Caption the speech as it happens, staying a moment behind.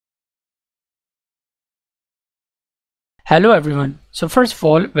Hello everyone. So first of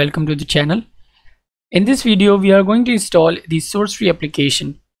all, welcome to the channel. In this video, we are going to install the Sourcetree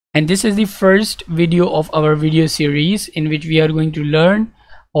application. And this is the first video of our video series in which we are going to learn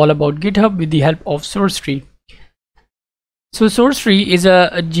all about GitHub with the help of Sourcetree. So Sourcetree is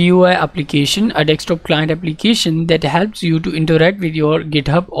a GUI application, a desktop client application that helps you to interact with your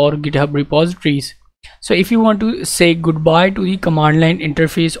GitHub or GitHub repositories. So if you want to say goodbye to the command line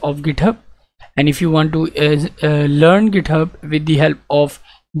interface of GitHub, and if you want to learn GitHub with the help of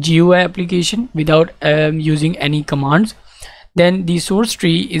GUI application without using any commands, then the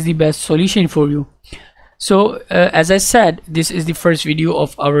Sourcetree is the best solution for you. So as I said, this is the first video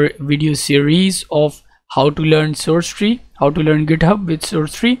of our video series of how to learn Sourcetree, how to learn GitHub with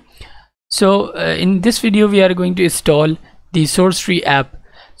Sourcetree. So in this video, we are going to install the Sourcetree app.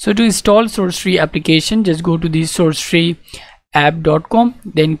 So to install Sourcetree application, just go to the sourcetreeapp.com,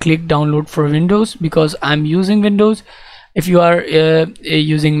 then click download for Windows, because I'm using Windows. If you are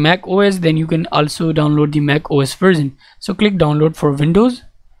using Mac OS, then you can also download the Mac OS version. So click download for Windows,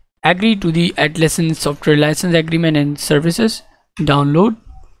 agree to the @license software license agreement and services, download.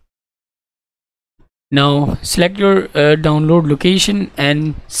 Now select your download location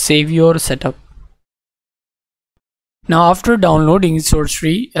and save your setup. Now after downloading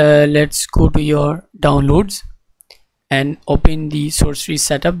Sourcetree, let's go to your downloads and open the Sourcetree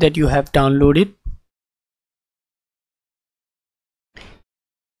setup that you have downloaded.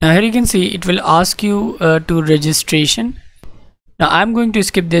 Now here you can see it will ask you to registration. Now I'm going to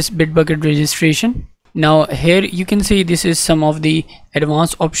skip this Bitbucket registration. Now here you can see this is some of the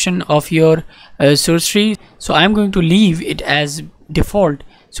advanced option of your Sourcetree. So I'm going to leave it as default.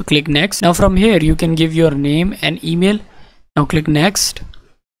 So click next. Now from here you can give your name and email. Now click next.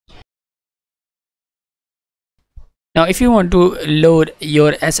 Now if you want to load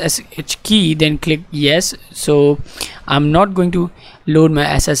your SSH key, then click yes. So I'm not going to load my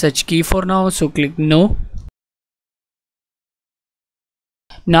SSH key for now, so click no.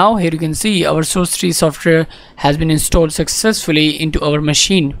 Now here you can see our Sourcetree software has been installed successfully into our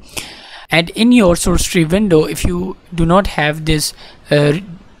machine. And in your Sourcetree window, if you do not have this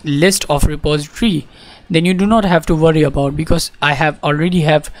list of repository, then you do not have to worry about, because I already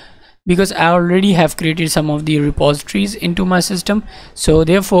have created some of the repositories into my system. So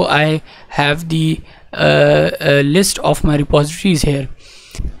therefore I have the list of my repositories here.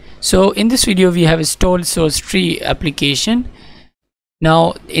 So in this video we have installed Sourcetree application.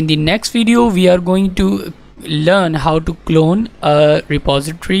 Now in the next video we are going to learn how to clone a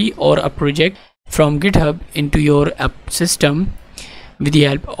repository or a project from GitHub into your app system with the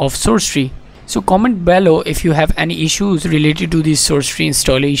help of Sourcetree. So comment below if you have any issues related to this Sourcetree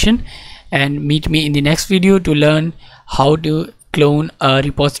installation, and meet me in the next video to learn how to clone a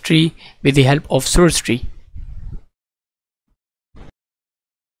repository with the help of Sourcetree.